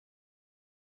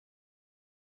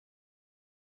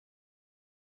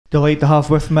delighted to have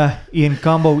with me Ian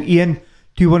Campbell. Ian,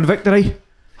 2-1 victory.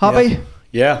 Happy?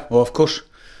 Yeah, well, of course.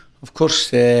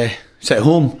 It's at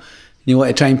home. You want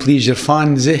to try and please your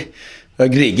fans. A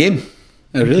great game.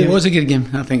 It really was a good game,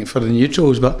 I think, for the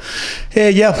neutrals. But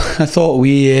yeah, I thought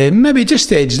we maybe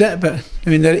just edged it. But I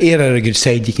mean, they're a good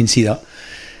side. You can see that.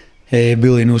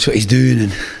 Bully knows what he's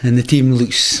doing, and the team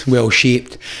looks well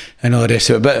shaped and all the rest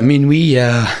of it. But I mean, we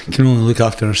can only look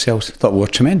after ourselves. I thought we were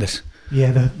tremendous.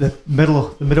 Yeah, the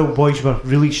middle boys were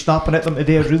really snapping at them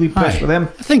today. I was really impressed with them.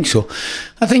 I think so.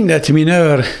 I think that, I mean,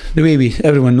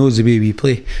 everyone knows the way we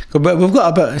play, but we've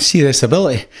got a bit of serious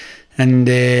ability. And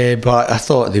but I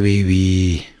thought the way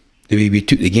we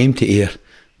took the game to air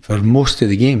for most of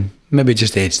the game maybe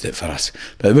just edged it for us.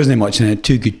 But there wasn't much in it.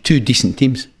 Two decent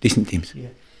teams. Yeah.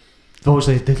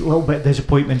 Obviously, a little bit of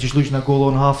disappointment just losing a goal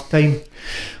on half time.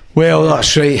 Well,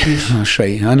 that's right. That's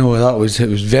right. I know it was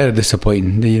very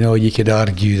disappointing. You know, you could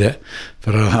argue that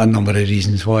for a number of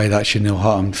reasons why that shouldn't have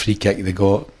happened. Free kick they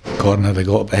got, corner they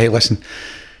got. But hey, listen,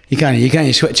 you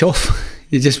can't switch off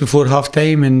just before half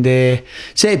time. And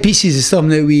set pieces is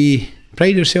something that we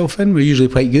pride ourselves in. We're usually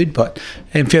quite good, but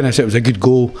in fairness, it was a good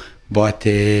goal. But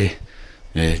we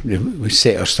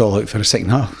set our stall out for the second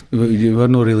half. We're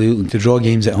not really looking to draw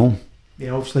games at home.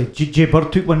 Yeah, obviously. Jay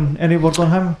Bird took one. Any word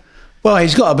on him? Well,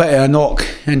 he's got a bit of a knock,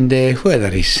 and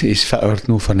whether he's fit or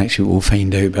no for next week, we'll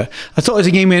find out. But I thought as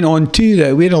the game went on too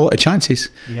that we had a lot of chances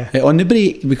on the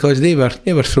break, because they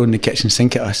were throwing the kitchen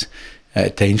sink at us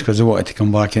at times because they wanted to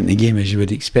come back into the game, as you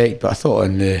would expect. But I thought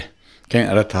on the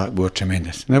counter attack we were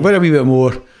tremendous. And if we had a wee bit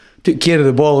more, took care of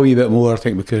the ball a wee bit more, I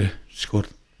think we could have scored.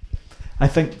 I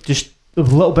think just a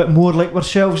little bit more like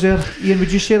ourselves there, Ian.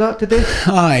 Would you say that today?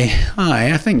 Aye,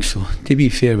 I think so. To be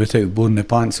fair, without blowing the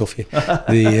pants off you,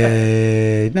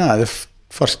 the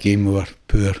first game we were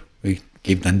poor. We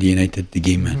gave Dundee United the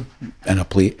game in a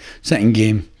plate. Second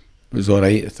game was all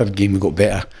right. The third game we got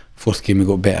better. Fourth game we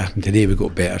got better, and today we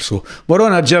got better. So we're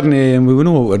on a journey, and we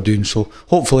know what we're doing. So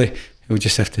hopefully we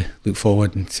just have to look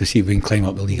forward and to see if we can climb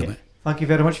up the league a bit. Thank you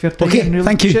very much for your time. Okay,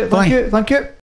 thank you. Bye. Thank you.